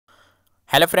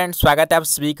Hello friends, स्वागत है आप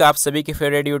सभी का आप सभी के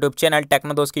फेवरेट यूट्यूब चैनल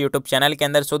टेक्नो दोस्त के यूट्यूब चैनल के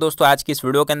अंदर। दोस्तों आज की इस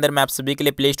वीडियो के अंदर मैं आप सभी के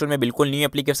लिए प्ले स्टोर में बिल्कुल न्यू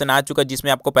एप्लीकेशन आ चुका है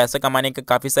जिसमें आपको पैसा कमाने के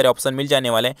काफ़ी सारे ऑप्शन मिल जाने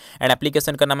वाले हैं। एंड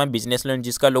एप्लीकेशन का नाम है बिजनेस लोन,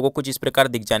 जिसका लोगो कुछ इस प्रकार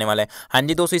दिख जाने वाला है। हाँ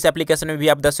जी दोस्तों, इस एप्लीकेशन में भी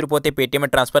आप 10 रुपये होते पेटीएम में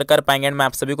ट्रांसफर कर पाएंगे। एंड मैं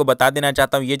आप सभी को बता देना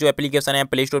चाहता हूँ, ये जो एप्लीकेशन है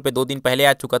प्ले स्टोर पर 2 दिन पहले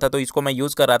आ चुका था, तो इसको मैं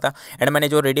यूज़ कर रहा था। एंड मैंने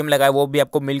जो रिडीम लगाया वो भी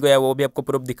आपको मिल गया, वो भी आपको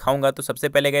प्रूफ दिखाऊंगा। तो सबसे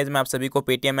पहले गाइस मैं आप सभी को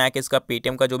पेटीएम में आके इसका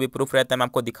पेटीएम का जो भी प्रूफ रहता है मैं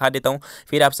आपको दिखा देता हूँ।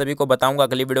 फिर आप सभी को बताऊंगा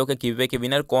अगली वीडियो के गिव अवे के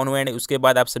विनर कौन हुए, एंड उसके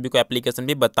बाद आप सभी को एप्लीकेशन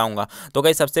भी बताऊंगा। तो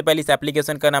गाइस सबसे पहले इस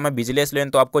एप्लीकेशन का नाम है बिजनेस लोन।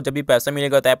 तो आपको जब भी पैसा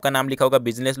मिलेगा तो ऐप का नाम लिखा होगा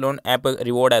बिजनेस लोन ऐप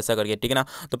रिवॉर्ड ऐसा करके, ठीक है ना।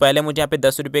 तो पहले मुझे यहाँ पे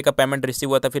 10 रुपये का पेमेंट रिसीव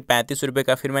हुआ था, फिर 35 रुपये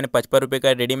का, फिर मैंने 55 रुपये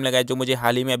का रिडीम लगाया जो मुझे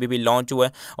हाल ही में अभी भी लॉन्च हुआ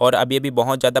है और अभी अभी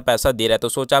बहुत ज़्यादा पैसा दे रहा है। तो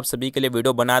सोचा आप सभी के लिए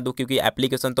वीडियो बना दूँ, क्योंकि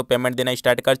एप्लीकेशन तो पेमेंट देना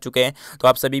स्टार्ट कर चुके हैं, तो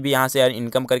आप सभी भी यहाँ से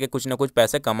इनकम करके कुछ ना कुछ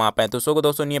पैसे कमा पाएँ। तो सो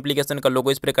दोस्तों न्यू एप्लीकेशन का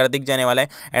लोगो इस प्रकार दिख जाने वाला है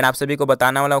एंड आप सभी को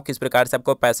बताने वाला हूँ किस प्रकार से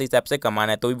आपको पैसे इस ऐप से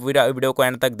कमाना है। तो वीडियो को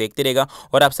एंड तक देखते रहेगा।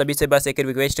 और आप सभी से बस एक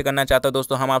रिक्वेस्ट करना चाहता हूं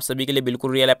दोस्तों, हम आप सभी के लिए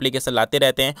बिल्कुल रियल एप्लीकेशन लाते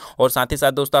रहते हैं और साथ ही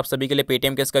साथ दोस्तों आप सभी के लिए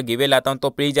पेटीएम कैश का गिवे लाता हूं। तो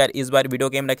प्लीज यार इस बार वीडियो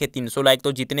के एम रखे 300 लाइक।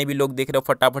 तो जितने भी लोग देख रहे हो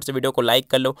फटाफट से वीडियो को लाइक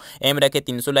कर लो। एम रखे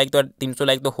 300 लाइक, तो 300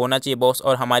 लाइक तो होना चाहिए बॉस।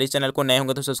 और हमारे चैनल को नए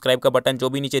होंगे तो सब्सक्राइब का बटन जो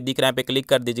भी नीचे दिख रहा है पे क्लिक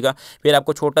कर दीजिएगा। फिर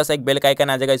आपको छोटा सा एक बेल का आइकन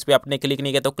आ जाएगा, इस पर आपने क्लिक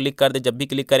नहीं किया तो क्लिक कर दे। जब भी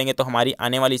क्लिक करेंगे तो हमारी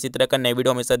आने वाली इसी तरह का नई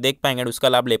वीडियो हमेशा देख पाएंगे और उसका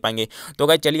लाभ ले पाएंगे। तो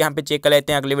गाइस चलिए यहाँ पे चेक कर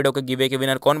लेते हैं अगले वीडियो के गिवे के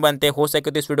विनर कौन बनते हैं। हो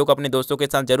सके तो इस वीडियो को अपने दोस्तों के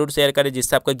साथ जरूर शेयर करें,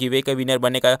 जिससे आपका गिवे का विनर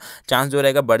बनने का चांस जो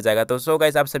रहेगा बढ़ जाएगा। तो सो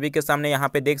गाइस आप सभी के सामने यहाँ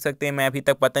पे देख सकते हैं, मैं अभी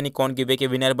तक पता नहीं कौन गिवे के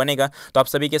विनर बनेगा, तो आप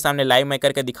सभी के सामने लाइव मैं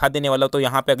करके दिखा देने वाला हूँ। तो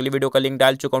यहाँ पे अगली वीडियो का लिंक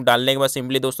डाल चुका हूँ, डालने के बाद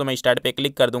सिंपली दोस्तों मैं स्टार्ट पे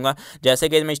क्लिक कर दूंगा। जैसे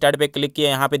कि मैं स्टार्ट पे क्लिक किया,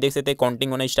 यहाँ पे देख सकते हैं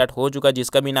काउंटिंग होना स्टार्ट हो चुका।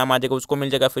 जिसका भी नाम आ जाएगा उसको मिल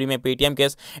जाएगा फ्री में पेटीएम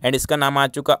कैश। एंड इसका नाम आ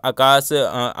चुका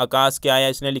आकाश क्या आया,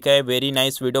 इसने लिखा है वेरी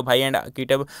नाइस वीडियो भाई एंड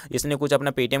कीटअप। इसने कुछ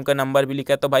अपना पेटीएम का नंबर भी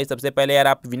लिखा है। तो भाई सबसे पहले यार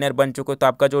आप विनर बन चुके हो, तो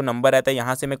आपका जो नंबर रहता है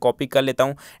यहाँ से मैं कॉपी कर लेता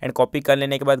हूँ। एंड कॉपी कर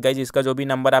लेने के बाद गाइज इसका जो भी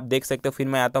नंबर आप देख सकते हो, फिर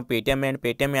मैं आता हूँ पेटीएम में। एंड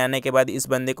पेटीएम में आने के बाद इस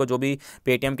बंदे को जो भी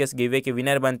पेटीएम के गिवे के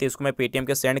विनर बनती है उसको मैं पेटीएम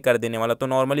के सेंड कर देने वाला। तो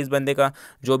नॉर्मली इस बंदे का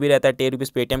जो भी रहता है 10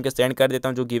 रुपीज़ पेटीएम के सेंड कर देता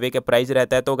हूँ, जो गिवे का प्राइस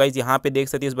रहता है। तो गाइज यहाँ पे देख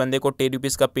सकते हैं इस बंदे को 10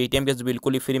 रुपीज़ का पेटीएम के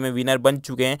बिल्कुल ही फ्री में विनर बन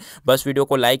चुके हैं। बस वीडियो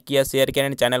को लाइक किया, शेयर किया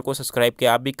एंड चैनल को सब्सक्राइब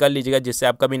किया आप भी कर लीजिएगा, जिससे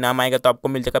आपका भी नाम आएगा तो आपको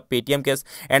मिल जाएगा पेटीएम कैश।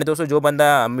 एंड दोस्तों जो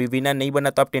बंदा विनर नहीं बना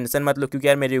तो आप टेंशन मत लो, क्योंकि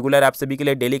यार मैं रेगुलर आप सभी के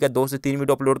लिए डेली का 2 से 3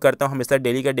 वीडियो अपलोड करता हूँ, हमेशा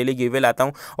डेली का डेली गिवे लाता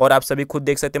हूँ। और आप सभी खुद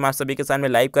देख सकते हैं मैं आप सभी के सामने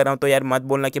लाइव कर रहा हूँ। तो यार मत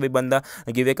बोलना कि भाई बंदा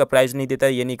गिवे का प्राइस नहीं देता,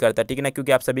 ये नहीं करता, ठीक है ना,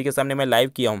 क्योंकि आप सभी के सामने मैं लाइव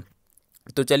किया हूँ।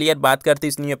 तो चलिए यार बात करते हैं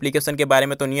इस न्यू एप्लीकेशन के बारे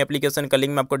में। तो न्यू एप्लीकेशन का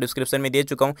लिंक मैं आपको डिस्क्रिप्शन में दे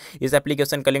चुका हूँ, इस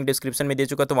एप्लीकेशन का लिंक डिस्क्रिप्शन में दे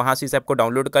चुका, तो वहाँ से इस ऐप को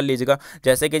डाउनलोड कर लीजिएगा।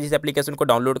 जैसे कि जिस एप्लीकेशन को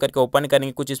डाउनलोड करके ओपन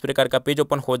करेंगे कुछ इस प्रकार का पेज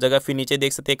ओपन हो जाएगा। फिर नीचे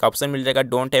देख सकते हैं एक ऑप्शन मिल जाएगा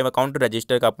डोंट हैव अकाउंट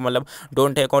रजिस्टर का, मतलब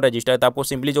डोंट हैव अकाउंट रजिस्टर। तो आपको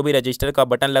सिंपली जो भी रजिस्टर का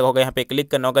बटन लगा होगा यहाँ पे क्लिक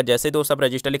करना होगा। जैसे दोस्त आप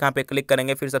रजिस्टर यहाँ पे क्लिक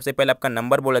करेंगे, फिर सबसे पहले आपका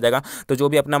नंबर बोला जाएगा। तो जो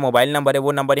भी अपना मोबाइल नंबर है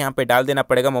वो नंबर यहाँ पे डाल देना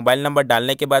पड़ेगा। मोबाइल नंबर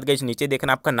डालने के बाद गाइस नीचे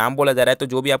देखना आपका नाम बोला जा रहा है, तो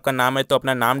जो भी आपका नाम है तो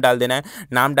अपना नाम डाल देना है।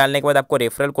 नाम डालने के बाद आपको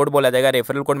रेफरल कोड बोला जाएगा,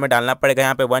 रेफरल कोड में डालना पड़ेगा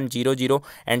यहाँ पे 100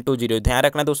 एंड 20। ध्यान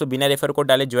रखना दोस्तों बिना रेफरल कोड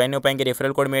डाले ज्वाइन हो पाएंगे।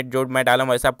 रेफरल कोड में जो मैं डाला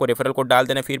हूँ वैसे आपको रेफरल कोड डाल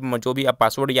देना है। फिर जो भी आप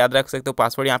पासवर्ड याद रख सकते हो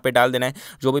पासवर्ड यहाँ पे डाल देना है।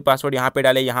 जो भी पासवर्ड यहाँ पे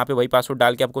डाले यहाँ पे वही पासवर्ड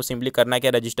डाल के आपको सिंपली करना है कि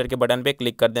रजिस्टर के बटन पे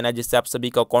क्लिक कर देना है, जिससे आप सभी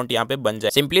का अकाउंट यहाँ पे बन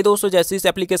जाए। सिंपली दोस्तों जैसे इस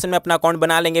एप्लीकेशन में अपना अकाउंट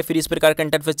बना लेंगे फिर इस प्रकार का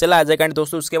इंटरफेस चला आ जाएगा। एंड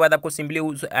दोस्तों उसके बाद आपको सिंपली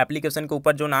उस एप्लीकेशन के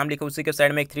ऊपर जो नाम लिखा उसी के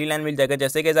साइड में एक 3 लाइन मिल जाएगा।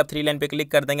 जैसे कि आप 3 लाइन पे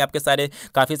क्लिक कर देंगे आपके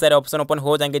काफी सारे ऑप्शन ओपन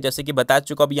हो जाएंगे, जैसे कि बता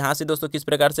चुका। अब यहाँ से दोस्तों किस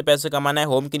प्रकार से पैसे कमाना है,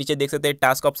 होम के नीचे देख सकते हैं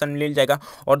टास्क ऑप्शन मिल जाएगा।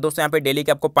 और दोस्तों यहाँ पे डेली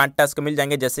के आपको 5 टास्क मिल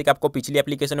जाएंगे, जैसे कि आपको पिछली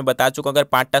एप्लीकेशन में बता चुका। अगर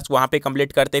 5 टास्क वहाँ पे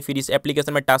कंप्लीट करते हैं फिर इस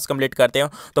एप्लीकेशन में टास्क कंप्लीट करते हो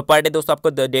तो पर डे दोस्तों आपको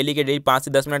डेली के डेली 5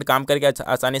 से 10 मिनट काम करके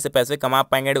आसानी से पैसे कमा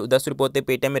पाएंगे। 10 रुपये होते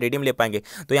पेटीएम में रिडीम ले पाएंगे।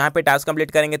 तो यहाँ पे टास्क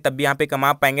कंप्लीट करेंगे तब भी यहाँ पे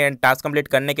कमा पाएंगे। एंड टास्क कंप्लीट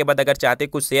करने के बाद अगर चाहते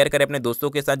कुछ शेयर करें अपने दोस्तों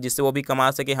के साथ जिससे वो भी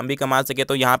कमा सके हम भी कमा सके,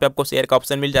 तो यहाँ पे आपको शेयर का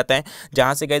ऑप्शन मिल जाता है,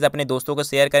 जहाँ से गाइस अपने दोस्तों को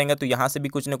शेयर करेंगे तो यहाँ से भी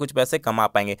कुछ ना कुछ पैसे कमा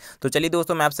पाएंगे। तो चलिए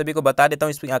दोस्तों मैं आप सभी को बता देता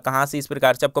हूँ कहाँ से इस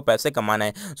प्रकार से आपको पैसे कमाना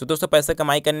है। तो दोस्तों पैसे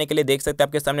कमाई करने के लिए देख सकते हैं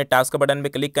आपके सामने टास्क बटन पे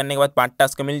क्लिक करने के बाद 5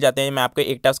 टास्क मिल जाते हैं। मैं आपको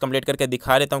एक टास्क कंप्लीट करके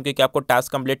दिखा देता हूँ, क्योंकि आपको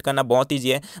टास्क कंप्लीट करना बहुत ईजी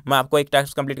है। मैं आपको एक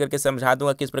टास्क कंप्लीट करके समझा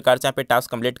दूंगा किस प्रकार से यहाँ पे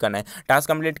टास्क कंप्लीट करना है। टास्क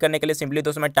कंप्लीट करने के लिए सिंपली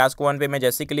दोस्तों मैं टास्क 1 पे मैं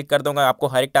जैसे क्लिक कर दूंगा, आपको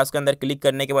हर एक टास्क के अंदर क्लिक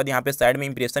करने के बाद यहाँ पे साइड में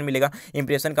इंप्रेशन मिलेगा।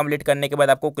 इंप्रेशन कंप्लीट करने के बाद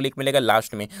आपको क्लिक मिलेगा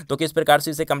लास्ट में। तो किस प्रकार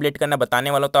से इसे कंप्लीट करना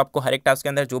बताने वाला हूं। तो आपको हर एक टास्क के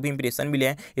अंदर जो भी इंप्रेशन मिले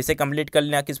हैं इसे कंप्लीट कर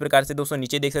लेना किस प्रकार से। दोस्तों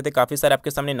नीचे देख सकते हैं काफी सारे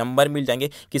आपके सामने नंबर नंबर मिल जाएंगे,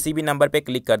 किसी भी नंबर पे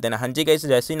क्लिक कर देना। हाँ जी गाइस,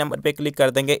 जैसे ही नंबर पे क्लिक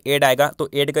कर देंगे ऐड आएगा, तो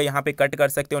ऐड का यहाँ पे कट कर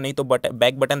सकते हो, नहीं तो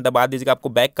बैक बटन दबा दीजिएगा, आपको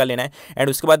बैक कर लेना है। एंड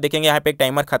उसके बाद देखेंगे यहाँ पे एक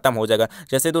टाइमर खत्म हो जाएगा।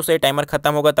 जैसे दोस्तों ये टाइमर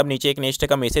खत्म होगा तब नीचे एक नेक्स्ट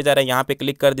का मैसेज आ रहा है, यहाँ पे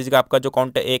क्लिक कर दीजिएगा, आपका जो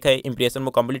काउंट एक है इंप्रेशन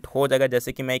वो कंप्लीट हो जाएगा।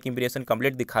 जैसे कि मैं एक इंप्रेशन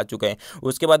कंप्लीट दिखा चुका है।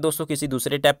 उसके बाद दोस्तों किसी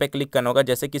दूसरे टैब पे क्लिक करना होगा,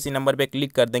 जैसे किसी नंबर पे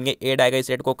क्लिक कर देंगे ऐड आएगा, इस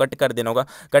ऐड को कट कर देना होगा।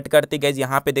 कट करते गाइस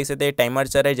यहाँ पे देख सकते हैं टाइमर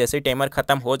चल रहा है, जैसे टाइमर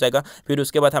खत्म हो जाएगा फिर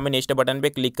उसके बाद हमें नेक्स्ट बटन पे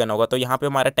क्लिक करना होगा। तो यहाँ पे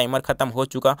हमारा टाइमर खत्म हो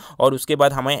चुका और उसके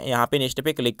बाद हमें यहाँ पे नेक्स्ट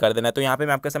पे क्लिक कर देना है। तो यहाँ पे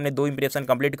मैं आपके सामने 2 इंप्रेशन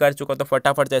कंप्लीट कर चुका हूँ, तो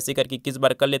फटाफट से ऐसे करके 21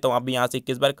 बार कर लेता हूँ, आप भी यहाँ से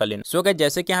 21 बार कर लेना। सो गाइस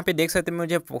जैसे कि यहाँ पे देख सकते हैं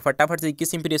मुझे फटाफट से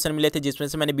 21 इंप्रेशन मिले थे, जिसमें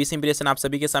से मैंने 20 इंप्रेशन आप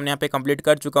सभी के सामने यहाँ पे कंप्लीट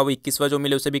कर चुका हूँ। 21वां जो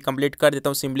मिले उसे भी कंप्लीट कर देता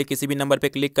हूँ। सिंपली किसी भी नंबर पे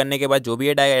क्लिक करने के बाद जो भी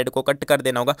ऐड आएगा ऐड को कट कर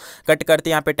देना होगा। कट करते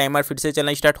यहाँ पे टाइमर फिर से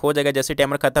चलना स्टार्ट हो जाएगा। जैसे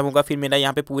टाइमर खत्म होगा फिर मेरा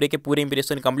यहाँ पे पूरे के पूरे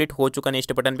इंप्रेशन कंप्लीट हो चुका।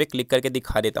 नेक्स्ट बटन पे क्लिक करके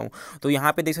दिखा देता हूँ। तो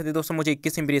यहाँ पे देख सकते हैं दोस्तों मुझे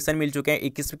 21 इंप्रेशन मिल चुके हैं।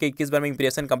 21 के 21 बार में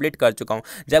इंप्रेशन कंप्लीट कर चुका हूँ।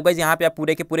 जब गाइस यहाँ पे आप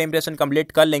पूरे के पूरे इंप्रेशन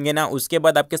कंप्लीट कर लेंगे ना, उसके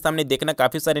बाद आपके सामने देखना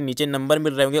काफी सारे नीचे नंबर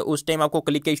मिल रहे होंगे, उस टाइम आपको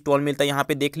क्लिक के इंस्टॉल मिलता है। यहाँ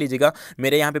पे देख लीजिएगा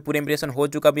मेरे यहाँ पे पूरे इंप्रेशन हो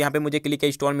चुका। अब यहाँ पे मुझे क्लिक के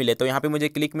इंस्टॉल मिले, तो यहाँ पे मुझे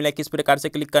क्लिक मिला, किस प्रकार से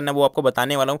क्लिक करना है वो आपको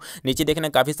बताने वाला हूँ। नीचे देखना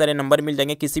काफी सारे नंबर मिल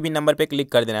जाएंगे, किसी भी नंबर पे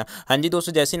क्लिक कर देना। हाँ जी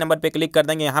दोस्तों, जैसे नंबर पे क्लिक कर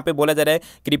देंगे यहाँ पे बोला जा रहा है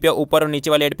कृपया ऊपर और नीचे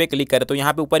वाले ऐड पे क्लिक करें। तो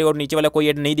यहाँ पे ऊपर और नीचे वाला कोई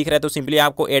ऐड नहीं दिख रहा है, तो सिंपली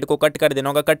आपको ऐड को कट कर देना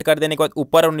होगा। कट कर देने के बाद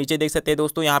ऊपर और नीचे देख सकते हैं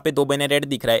दोस्तों, यहाँ पे 2 बैनर ऐड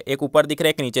दिख रहा है, एक ऊपर दिख रहा है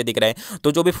एक नीचे दिख रहा है।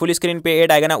 तो जो भी फुल स्क्रीन पे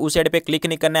ऐड आएगा ना उस ऐड पे क्लिक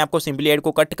नहीं करना है, आपको सिंपली ऐड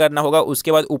को कट करना होगा।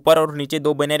 उसके बाद ऊपर और नीचे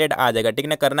 2 बैनर ऐड आ जाएगा, ठीक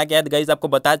ना। करना क्या है गाइस आपको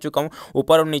बता चुका हूँ,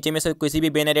 ऊपर और नीचे में से किसी भी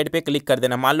बैनर ऐड पे क्लिक कर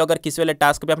देना। मान लो अगर किसी वाले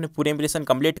टास्क पे आपने पूरे इंप्रेशन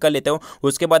कंप्लीट कर लेते हो,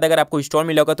 उसके बाद अगर आपको इंस्टॉल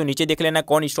मिला होगा तो नीचे देख लेना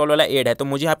कौन इंस्टॉल वाला ऐड है। तो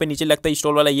मुझे यहाँ पे नीचे लगता है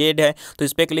इंस्टॉल वाला ये ऐड है, तो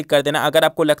इस पर क्लिक कर देना। अगर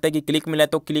आपको लगता है कि क्लिक मिला है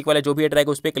तो क्लिक वाला जो भी ऐड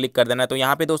रहेगा उस पर क्लिक कर देना। तो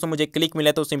यहाँ पे दोस्तों मुझे क्लिक मिला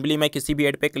है, तो सिंपली मैं किसी भी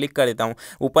ऐड पे क्लिक कर देता हूँ।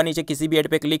 ऊपर नीचे किसी भी ऐड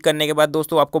पे क्लिक करने के बाद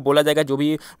दोस्तों आपको बोला जाएगा जो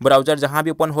भी ब्राउजर जहाँ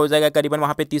भी ओपन हो जाएगा करीबन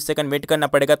वहाँ पे 30 सेकंड वेट करना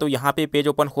पड़ेगा। तो यहाँ पे पेज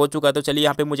ओपन हो चुका, तो चलिए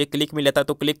यहाँ पे मुझे क्लिक मिला था,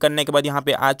 तो क्लिक करने के बाद यहाँ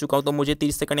पे आ चुका हूँ। तो मुझे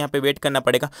 30 सेकंड यहाँ पे वेट करना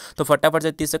पड़ेगा, तो फटाफट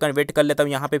से 30 सेकंड वेट कर लेता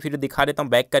हूँ। यहाँ पे फिर दिखा देता हूँ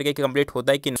बैक करके कि कंप्लीट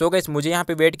होता है कि नहीं। सो गाइस मुझे यहाँ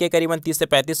पे वेट के करीबन 30 से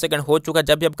 35 सेकंड हो चुका।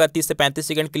 जब भी आपका 30 से 35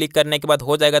 सेकंड क्लिक करने के बाद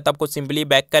हो जाएगा तो आपको सिंपली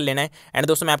बैक कर लेना है। एंड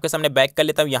दोस्तों मैं आपके सामने बैक कर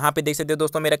लेता हूँ। यहाँ पे देख सकते हो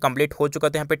दोस्तों मेरा कंप्लीट हो चुका,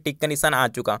 तो यहाँ पे टिक का निशान आ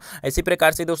चुका। इसी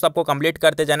प्रकार से दोस्तों आपको कंप्लीट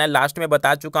करते जाना है। लास्ट में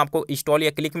बता चुका हूँ आपको इंस्टॉल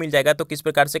या क्लिक मिल जाएगा, तो किस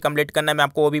प्रकार से कंप्लीट करना है मैं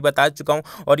आपको वो भी बता चुका हूँ।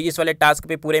 और इस वाले टास्क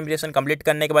पे पूरे इंप्रेशन कंप्लीट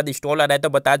करने के बाद इंस्टॉल आ रहा है तो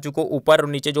बता चुका हूँ। ऊपर और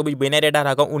नीचे जो भी बैनर ऐड आ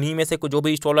रहा होगा उन्हीं में से जो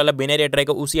भी इंस्टॉल वाला बैनर ऐड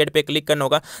रहेगा उसी ऐड पे क्लिक करना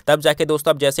होगा। तब जाके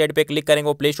दोस्तों आप जैसे ऐड पे क्लिक करेंगे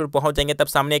वो प्ले स्टोर पहुंच जाएंगे, तब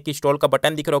सामने एक इंस्टॉल का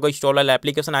बटन दिख रहा होगा, इंस्टॉल वाला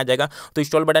एप्लीकेशन आ जाएगा। तो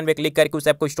इंस्टॉल बटन पे क्लिक करके उस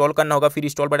ऐप को इंस्टॉल करना होगा। फिर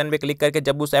इंस्टॉल बटन पे क्लिक करके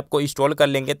जब उस ऐप को इंस्टॉल कर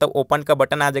लेंगे तब ओपन का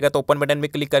बटन आ जाएगा। तो ओपन बटन पे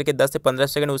क्लिक करके 10 से 15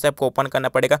 सेकंड उस ऐप को ओपन करना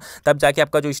पड़ेगा, तब जाके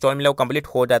आपका जो इंस्टॉल मिला वो कंप्लीट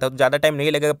हो जाता है। तो ज़्यादा टाइम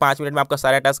नहीं लगेगा, 5 मिनट में आपका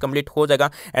सारा टास्क कंप्लीट हो जाएगा।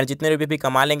 एंड जितने रुपये भी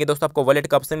कमा लेंगे दोस्तों आपको वॉलेट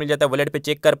का ऑप्शन मिल जाता है। वॉलेट पे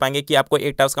चेक कर पाएंगे कि आपको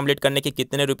एक टास्क कंप्लीट करने के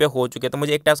कितने रुपये हो चुके हैं। तो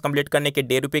मुझे एक टास्क कंप्लीट करने के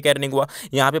 1.5 रुपये का अर्निंग हुआ।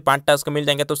 यहाँ पे 5 टास्क मिल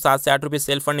जाएंगे तो 7 से 8 रुपये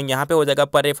सेल्फ अर्निंग यहाँ पे हो जाएगा।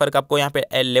 पर रेफर का आपको यहाँ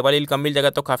पे लेवल इनकम मिल जाएगा,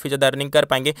 तो काफ़ी ज़्यादा अर्निंग कर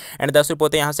पाएंगे। एंड 10 रुपये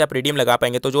होते हैं यहाँ से आप रिडीम लगा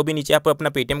पाएंगे। तो जो भी नीचे आप अपना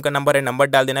पेटीएम का नंबर है नंबर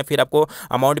डाल देना, फिर आपको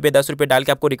अमाउंट पे 10 रुपये डाल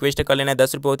के आपको रिक्वेस्ट कर लेना है।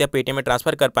 10 रुपये होते हैं पेटीएम में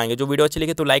ट्रांसफर कर पाएंगे। जो वीडियो अच्छी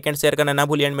लगी तो लाइक एंड शेयर करना ना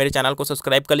भूलिए। एंड मेरे चैनल को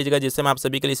सब्सक्राइब कर लीजिएगा, जिससे मैं आप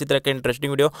सभी के लिए इसी तरह के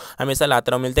इंटरेस्टिंग वीडियो हमेशा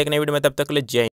लाता रहूँ। मिलते हैं एक नई वीडियो में, तब तक के लिए जय।